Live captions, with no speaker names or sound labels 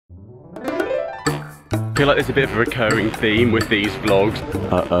feel like there's a bit of a recurring theme with these vlogs.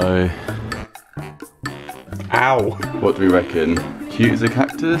 Uh-oh. Ow! What do we reckon? Cute as a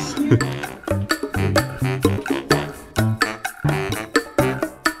cactus?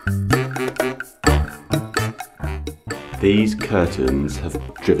 These curtains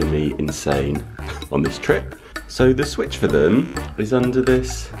have driven me insane on this trip. So the switch for them is under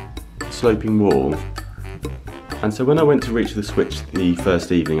this sloping wall. And so when I went to reach the switch the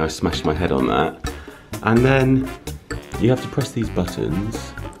first evening, I smashed my head on that. And then you have to press these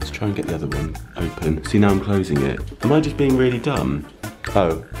buttons. Let's try and get the other one open. See, now I'm closing it. Am I just being really dumb?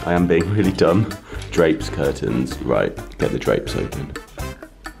 Oh, I am being really dumb. Drapes, curtains, right, get the drapes open.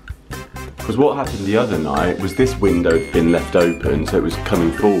 Because what happened the other night was this window had been left open, so it was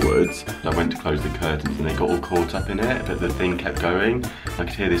coming forwards. I went to close the curtains and they got all caught up in it, but the thing kept going. I could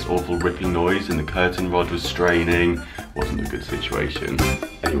hear this awful ripping noise and the curtain rod was straining. Wasn't a good situation.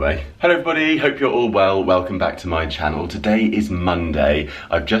 Anyway, hello everybody, hope you're all well. Welcome back to my channel. Today is Monday.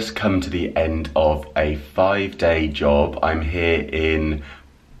 I've just come to the end of a 5-day job. I'm here in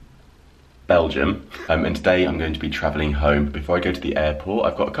Belgium, and today I'm going to be travelling home. Before I go to the airport,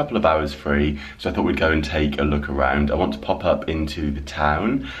 I've got a couple of hours free, so I thought we'd go and take a look around. I want to pop up into the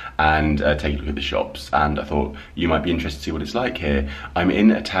town and take a look at the shops, and I thought you might be interested to see what it's like here. I'm in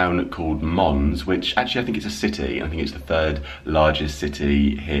a town called Mons, which actually I think it's a city, and I think it's the 3rd largest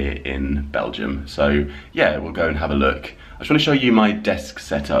city here in Belgium. So yeah, we'll go and have a look. I just want to show you my desk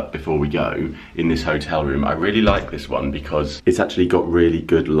setup before we go in this hotel room. I really like this one because it's actually got really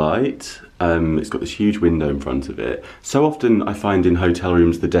good light. It's got this huge window in front of it. So often I find in hotel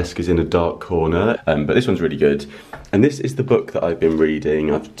rooms the desk is in a dark corner, but this one's really good. And this is the book that I've been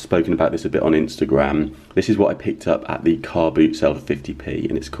reading. I've spoken about this a bit on Instagram. This is what I picked up at the car boot sale for 50p,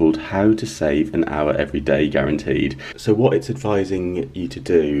 and it's called How to Save an Hour Every Day Guaranteed. So what it's advising you to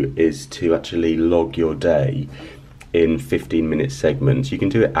do is to actually log your day in 15-minute segments. You can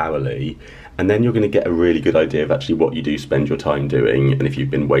do it hourly, and then you're going to get a really good idea of actually what you do spend your time doing and if you've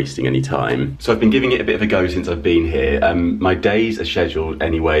been wasting any time. So I've been giving it a bit of a go since I've been here. My days are scheduled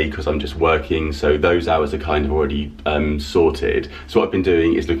anyway because I'm just working, so those hours are kind of already sorted. So what I've been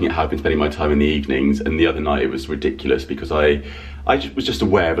doing is looking at how I've been spending my time in the evenings, and the other night it was ridiculous because I was just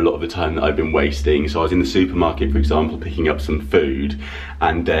aware of a lot of the time that I've been wasting. So I was in the supermarket, for example, picking up some food,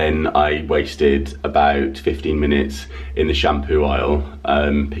 and then I wasted about 15 minutes in the shampoo aisle,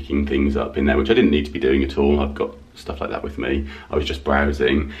 picking things up in there, which I didn't need to be doing at all. I've got stuff like that with me. I was just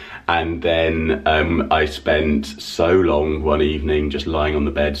browsing, and then I spent so long one evening just lying on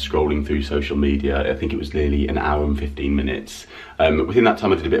the bed scrolling through social media. I think it was nearly an hour and 15 minutes. Within that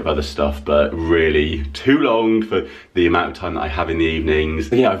time I did a bit of other stuff, but really too long for the amount of time that I have in the evenings.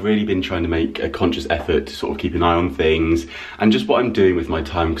 But yeah, I've really been trying to make a conscious effort to sort of keep an eye on things and just what I'm doing with my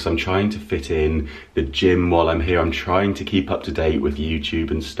time, because I'm trying to fit in the gym while I'm here. I'm trying to keep up to date with YouTube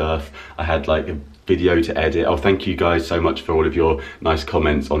and stuff. I had like a video to edit. Oh, thank you guys so much for all of your nice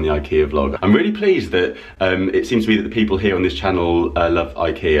comments on the IKEA vlog. I'm really pleased that it seems to be that the people here on this channel love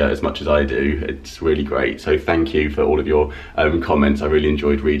IKEA as much as I do. It's really great, so thank you for all of your comments. I really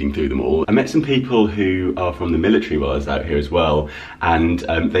enjoyed reading through them all. I met some people who are from the military while I was out here as well, and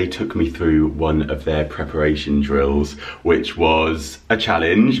they took me through one of their preparation drills, which was a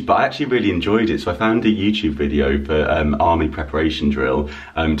challenge, but I actually really enjoyed it. So I found a YouTube video for army preparation drill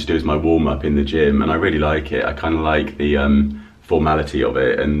to do as my warm-up in the gym, and I really like it. I kind of like the formality of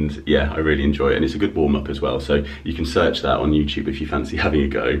it, and yeah, I really enjoy it, and it's a good warm-up as well, so you can search that on YouTube if you fancy having a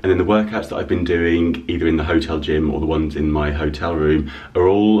go. And then the workouts that I've been doing either in the hotel gym or the ones in my hotel room are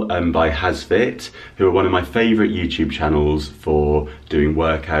all by HasFit, who are one of my favourite YouTube channels for doing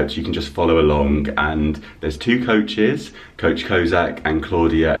workouts. You can just follow along, and there's 2 coaches, Coach Kozak and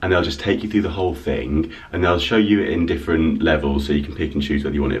Claudia, and they'll just take you through the whole thing, and they'll show you it in different levels, so you can pick and choose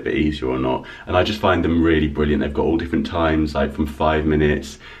whether you want it a bit easier or not. And I just find them really brilliant. They've got all different times, like from 5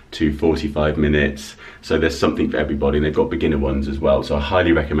 minutes to 45 minutes, so there's something for everybody, and they've got beginner ones as well, so I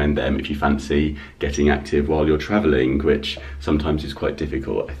highly recommend them if you fancy getting active while you're travelling, which sometimes is quite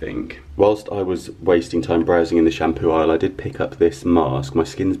difficult, I think. Whilst I was wasting time browsing in the shampoo aisle, I did pick up this mask. My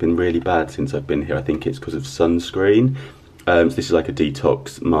skin's been really bad since I've been here. I think it's because of sunscreen. So this is like a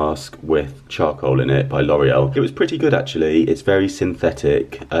detox mask with charcoal in it by L'Oreal. It was pretty good actually. It's very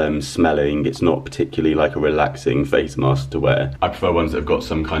synthetic smelling. It's not particularly like a relaxing face mask to wear. I prefer ones that have got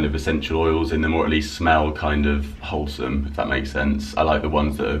some kind of essential oils in them, or at least smell kind of wholesome, if that makes sense. I like the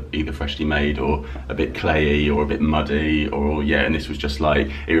ones that are either freshly made or a bit clayey or a bit muddy, or yeah, and this was just like,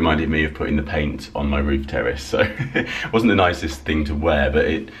 it reminded me of putting the paint on my roof terrace, so it wasn't the nicest thing to wear, but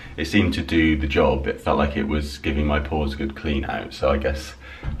it seemed to do the job. It felt like it was giving my pores a good clean out, so I guess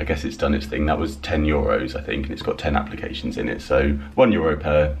I guess it's done its thing. That was €10, I think, and it's got 10 applications in it, so €1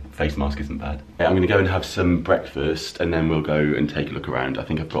 per face mask isn't bad. I'm gonna go and have some breakfast, and then we'll go and take a look around. I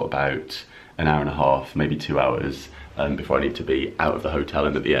think I've got about an hour and a half, maybe 2 hours, before I need to be out of the hotel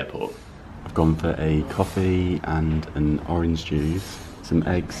and at the airport. I've gone for a coffee and an orange juice, some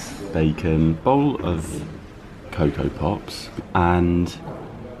eggs, bacon, bowl of Cocoa Pops, and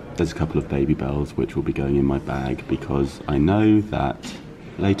there's a couple of Baby Bells which will be going in my bag because I know that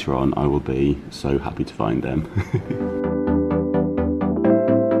later on I will be so happy to find them.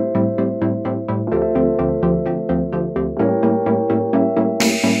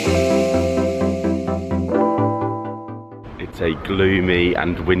 It's a gloomy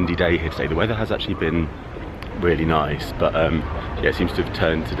and windy day here today. The weather has actually been really nice, but yeah, it seems to have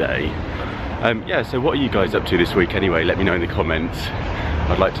turned today. Yeah, so what are you guys up to this week anyway? Let me know in the comments.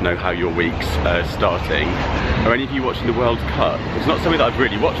 I'd like to know how your week's starting. Are any of you watching the World Cup? It's not something that I've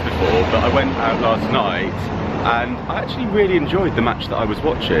really watched before, but I went out last night and I actually really enjoyed the match that I was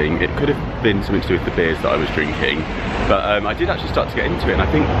watching. It could have been something to do with the beers that I was drinking, but I did actually start to get into it, and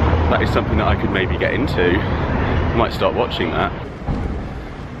I think that is something that I could maybe get into. I might start watching that.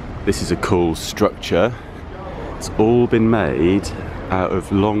 This is a cool structure. It's all been made out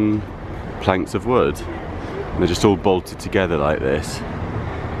of long planks of wood. And they're just all bolted together like this.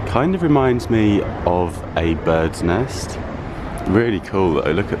 Kind of reminds me of a bird's nest. Really cool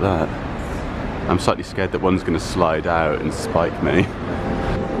though, look at that. I'm slightly scared that one's going to slide out and spike me.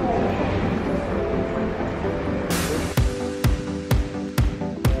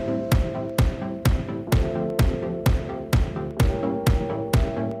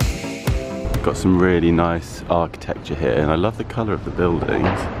 Got some really nice architecture here, and I love the colour of the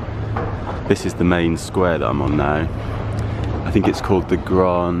buildings. This is the main square that I'm on now. I think it's called the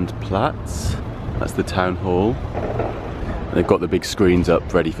Grand Platz. That's the town hall. And they've got the big screens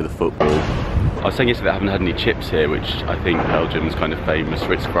up ready for the football. I was saying yesterday I haven't had any chips here, which I think Belgium's kind of famous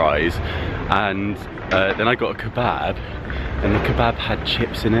for its fries. And then I got a kebab, and the kebab had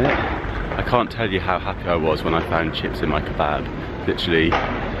chips in it. I can't tell you how happy I was when I found chips in my kebab. Literally,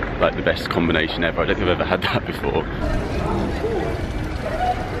 like the best combination ever. I don't think I've ever had that before.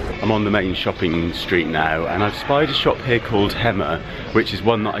 I'm on the main shopping street now, and I've spied a shop here called Hemmer, which is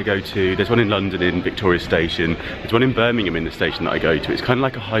one that I go to. There's one in London in Victoria Station. There's one in Birmingham in the station that I go to. It's kind of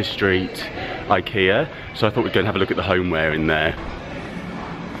like a high street IKEA, so I thought we'd go and have a look at the homeware in there.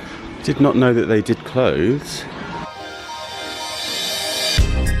 Did not know that they did clothes.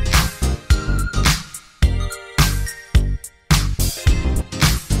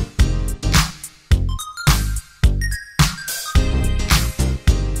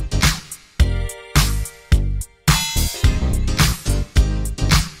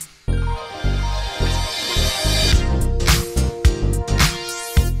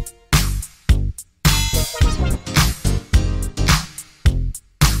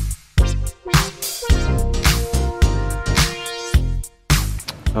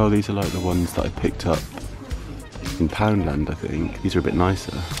 Oh, these are like the ones that I picked up in Poundland, I think. These are a bit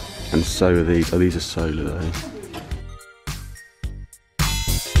nicer. And so are these. Oh, these are solar though.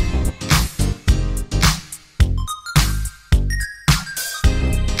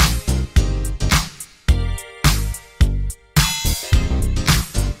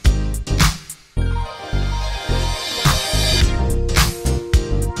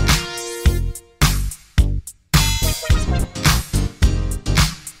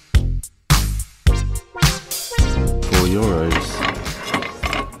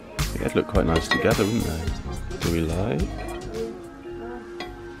 They'd look quite nice together, wouldn't they? Do we like?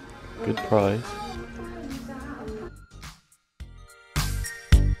 Good price.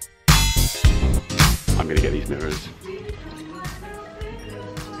 I'm gonna get these mirrors.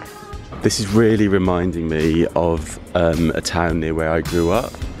 This is really reminding me of a town near where I grew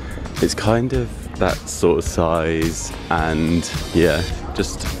up. It's kind of that sort of size, and yeah,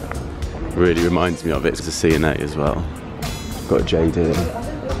 just really reminds me of it. It's a C&A as well. Got a JD.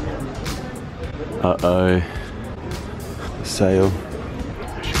 Uh-oh. Sale.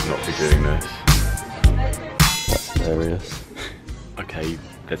 I should not be doing this. That's hilarious. Okay,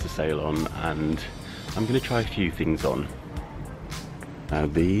 there's a sale on, and I'm going to try a few things on. Now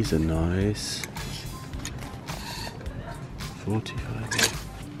these are nice. 45.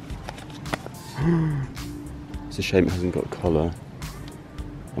 It's a shame it hasn't got a collar.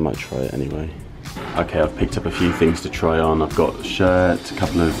 I might try it anyway. Okay, I've picked up a few things to try on. I've got a shirt, a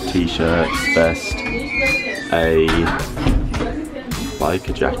couple of t-shirts, vest, a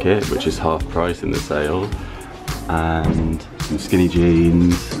biker jacket, which is half price in the sale, and some skinny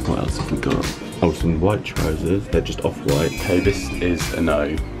jeans. What else have we got? Oh, some white trousers. They're just off-white. Okay, this is a no.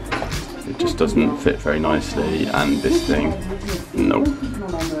 It just doesn't fit very nicely, and this thing, nope.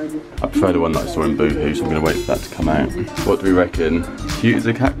 I prefer the one that I saw in Boohoo, so I'm going to wait for that to come out. What do we reckon? Cute as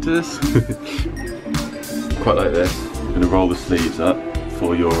a cactus? Quite like this. I'm going to roll the sleeves up,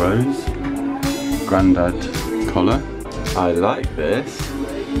 €4. Grandad collar. I like this.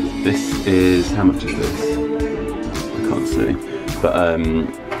 This is, how much is this? I can't see. But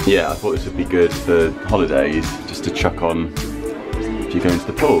yeah, I thought this would be good for holidays, just to chuck on if you go into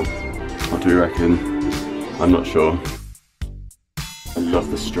the pool. What do we reckon? I'm not sure. I love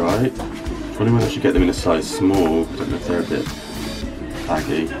the stripe. I wonder whether I should get them in a size small. I don't know if they're a bit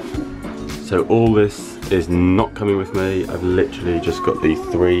baggy. So all this is not coming with me. I've literally just got the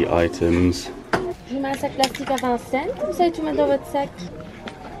 3 items. Je mets un sac plastique à 20 cents. Vous savez tout mettre dans votre sac?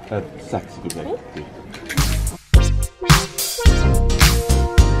 Sac, s'il vous plaît. Oui.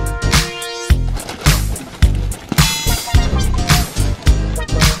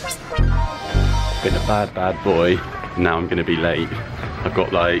 Been a bad boy. Now I'm going to be late. I've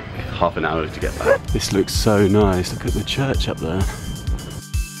got like half an hour to get back. This looks so nice. Look at the church up there.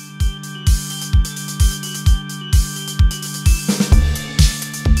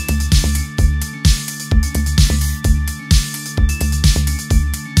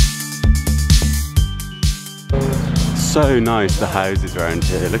 So nice, the houses around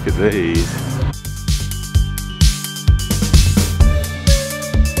here. Look at these.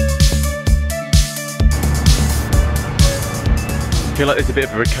 I feel like there's a bit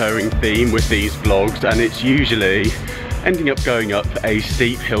of a recurring theme with these vlogs, and it's usually ending up going up a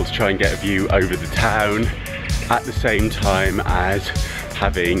steep hill to try and get a view over the town at the same time as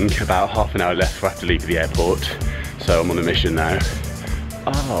having about half an hour left before I have to leave the airport. So I'm on a mission now.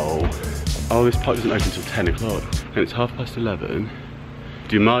 Oh, this park doesn't open until 10 o'clock and it's 11:30.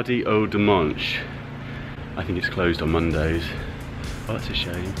 Du Mardi au Dimanche. I think it's closed on Mondays. Oh, that's a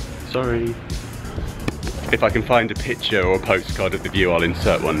shame. Sorry. If I can find a picture or a postcard of the view, I'll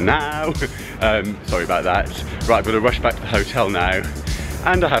insert one now. Sorry about that. Right, I've got to rush back to the hotel now,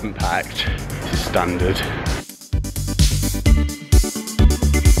 and I haven't packed. This is standard.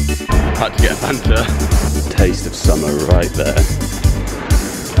 Had to get a Fanta. Taste of summer right there.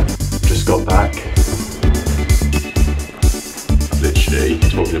 Just got back. Literally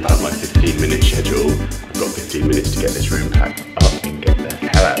talking about my 15-minute schedule. I've got 15 minutes to get this room packed up and get the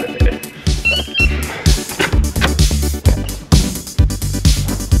hell out of here.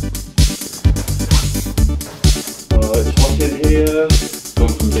 It's hot in here.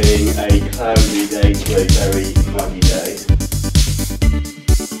 Gone from being a cloudy day to a very muggy day.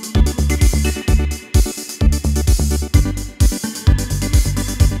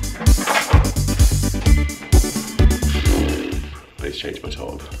 I need to change my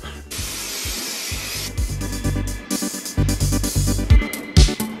top.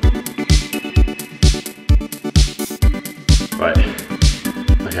 Right.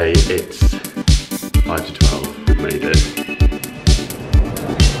 Okay, it's 5 to 12. We've made it.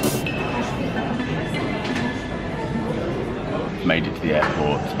 Made it to the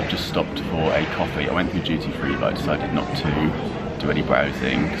airport. I've just stopped for a coffee. I went through duty free, but I decided not to do any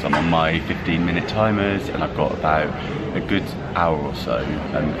browsing because I'm on my 15-minute timers and I've got about a good hour or so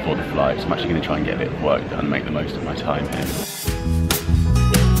before the flight. So I'm actually going to try and get a bit of work done and make the most of my time here.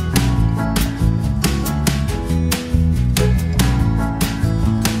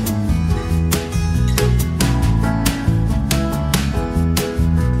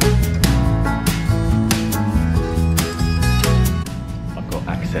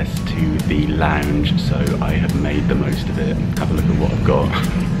 To the lounge, so I have made the most of it. Have a look at what I've got.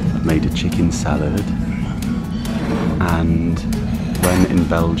 I've made a chicken salad, and when in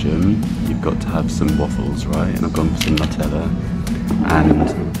Belgium you've got to have some waffles, right? And I've gone for some Nutella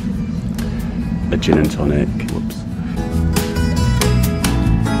and a gin and tonic. Whoops.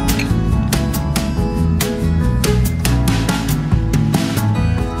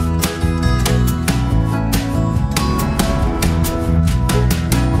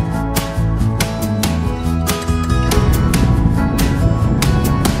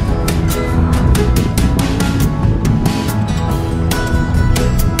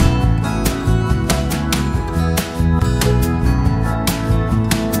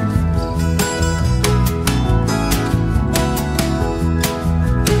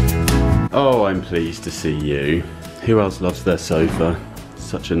 Oh, I'm pleased to see you. Who else loves their sofa?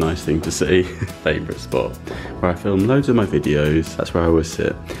 Such a nice thing to see. Favourite spot where I film loads of my videos. That's where I always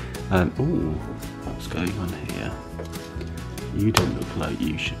sit. Ooh, what's going on here? You don't look like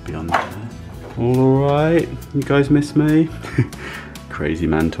you should be on there. All alright? You guys miss me? crazy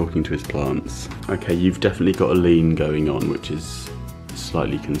man talking to his plants. Okay, you've definitely got a lean going on, which is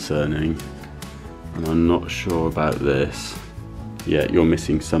slightly concerning. And I'm not sure about this. Yeah, you're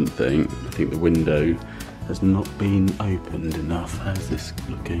missing something. I think the window has not been opened enough. How's this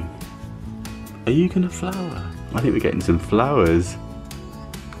looking? Are you gonna flower? I think we're getting some flowers.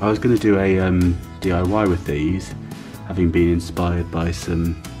 I was gonna do a DIY with these, having been inspired by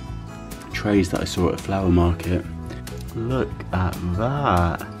some trays that I saw at a flower market. Look at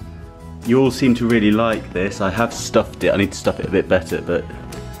that. You all seem to really like this. I have stuffed it. I need to stuff it a bit better, but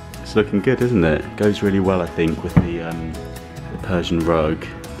it's looking good, isn't it? It goes really well, I think, with the Persian rug,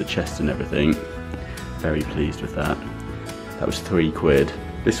 the chest and everything. Very pleased with that. That was £3.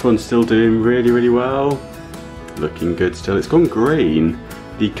 This one's still doing really, really well. Looking good still. It's gone green.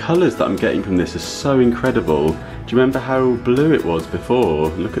 The colours that I'm getting from this are so incredible. Do you remember how blue it was before?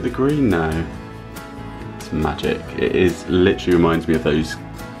 Look at the green now. It's magic. It is literally reminds me of those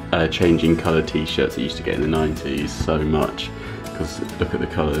changing colour t-shirts I used to get in the 90s so much. Because look at the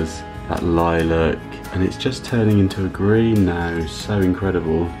colours. That lilac. And it's just turning into a green now. So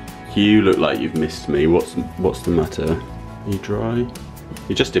incredible. You look like you've missed me. What's the matter? Are you dry?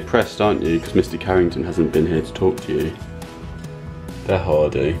 You're just depressed, aren't you? Because Mr. Carrington hasn't been here to talk to you. They're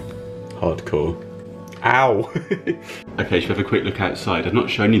hardy. Hardcore. Ow! Okay, should we have a quick look outside? I've not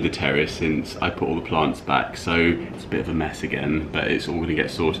shown you the terrace since I put all the plants back, so it's a bit of a mess again, but it's all going to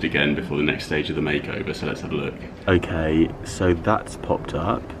get sorted again before the next stage of the makeover, so let's have a look. Okay, so that's popped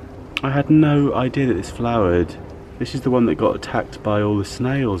up. I had no idea that this flowered. This is the one that got attacked by all the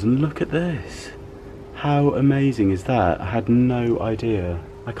snails, and look at this. How amazing is that? I had no idea.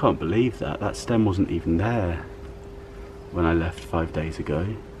 I can't believe that. That stem wasn't even there when I left 5 days ago.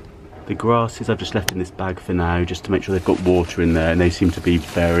 The grasses I've just left in this bag for now, just to make sure they've got water in there, and they seem to be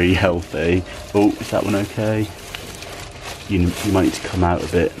very healthy. Oh, is that one okay? You might need to come out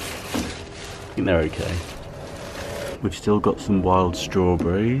a bit. I think they're okay. We've still got some wild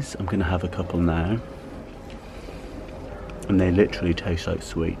strawberries. I'm gonna have a couple now. And they literally taste like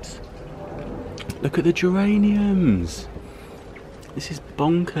sweets. Look at the geraniums. This is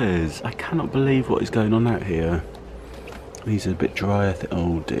bonkers. I cannot believe what is going on out here. These are a bit dry, I think.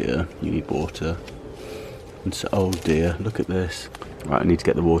 Oh dear, you need water. And so, oh dear, look at this. Right, I need to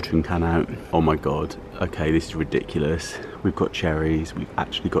get the watering can out. Oh my god. Okay, this is ridiculous. We've got cherries. We've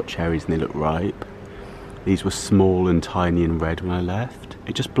actually got cherries and they look ripe. These were small and tiny and red when I left.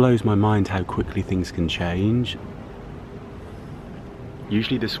 It just blows my mind how quickly things can change.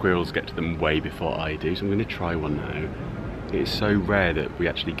 Usually the squirrels get to them way before I do, so I'm going to try one now. It's so rare that we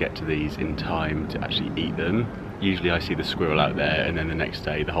actually get to these in time to actually eat them. Usually I see the squirrel out there and then the next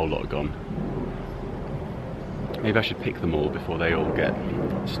day the whole lot are gone. Maybe I should pick them all before they all get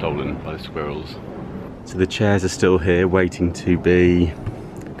stolen by the squirrels. So the chairs are still here waiting to be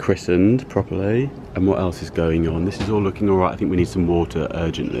christened properly. And what else is going on? This is all looking alright. I think we need some water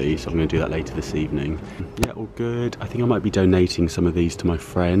urgently, so I'm going to do that later this evening. Yeah, all good. I think I might be donating some of these to my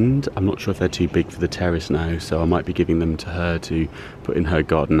friend. I'm not sure if they're too big for the terrace now, so I might be giving them to her to put in her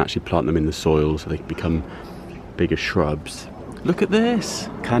garden and actually plant them in the soil so they can become bigger shrubs. Look at this!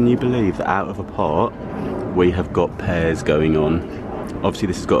 Can you believe that out of a pot we have got pears going on? Obviously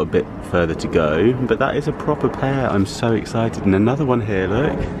this has got a bit further to go, but that is a proper pear. I'm so excited. And another one here,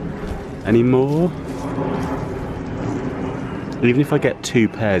 look. Any more? Even if I get 2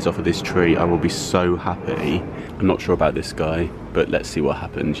 pears off of this tree, I will be so happy. I'm not sure about this guy, but let's see what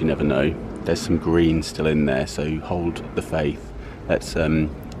happens. You never know. There's some green still in there, so hold the faith. Let's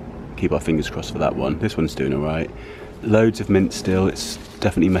keep our fingers crossed for that one. This one's doing alright. Loads of mint still. It's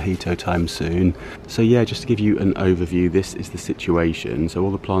definitely mojito time soon. So yeah, just to give you an overview, this is the situation. So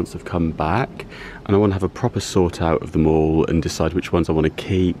all the plants have come back and I want to have a proper sort out of them all and decide which ones I want to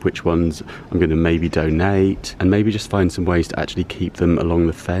keep, which ones I'm going to maybe donate, and maybe just find some ways to actually keep them along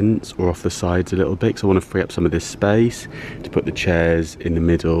the fence or off the sides a little bit, because I want to free up some of this space to put the chairs in the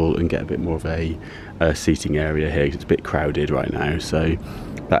middle and get a bit more of a seating area here, because it's a bit crowded right now. So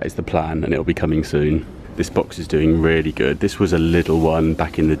that is the plan and it'll be coming soon. This box is doing really good. This was a little one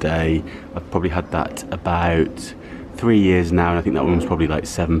back in the day. I've probably had that about 3 years now, and I think that one was probably like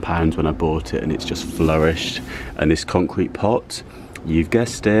 £7 when I bought it, and it's just flourished. And this concrete pot, you've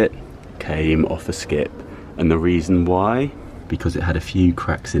guessed it, came off a skip. And the reason why? Because it had a few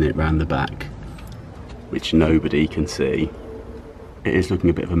cracks in it round the back, which nobody can see. It is looking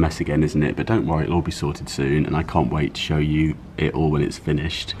a bit of a mess again, isn't it? But don't worry, it'll all be sorted soon, and I can't wait to show you it all when it's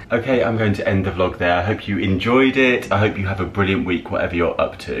finished. Okay, I'm going to end the vlog there. I hope you enjoyed it. I hope you have a brilliant week, whatever you're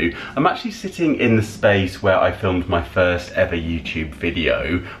up to. I'm actually sitting in the space where I filmed my first ever YouTube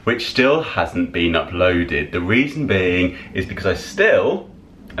video, which still hasn't been uploaded. The reason being is because I still,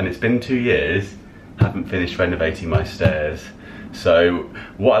 and it's been 2 years, haven't finished renovating my stairs. So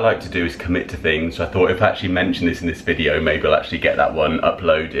what I like to do is commit to things. So I thought if I actually mention this in this video, maybe I'll actually get that one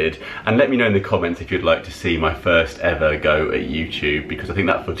uploaded. And let me know in the comments if you'd like to see my first ever go at YouTube, because I think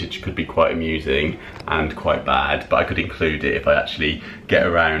that footage could be quite amusing and quite bad, but I could include it if I actually get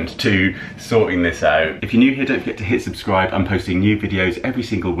around to sorting this out. If you're new here, don't forget to hit subscribe. I'm posting new videos every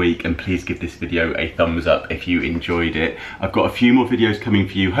single week, and please give this video a thumbs up if you enjoyed it. I've got a few more videos coming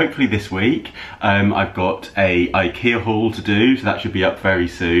for you, hopefully this week. I've got a IKEA haul to do, so that should be up very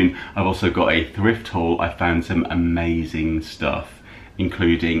soon. I've also got a thrift haul. I found some amazing stuff,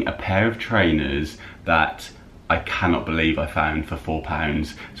 including a pair of trainers that I cannot believe I found for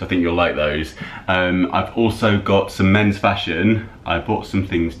 £4, so I think you'll like those. I've also got some men's fashion. I bought some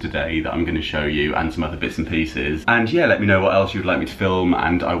things today that I'm going to show you, and some other bits and pieces. And yeah, let me know what else you'd like me to film,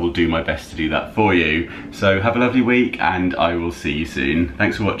 and I will do my best to do that for you. So have a lovely week, and I will see you soon.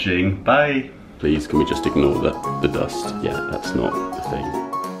 Thanks for watching. Bye. Please, can we just ignore the dust? Yeah, that's not the thing.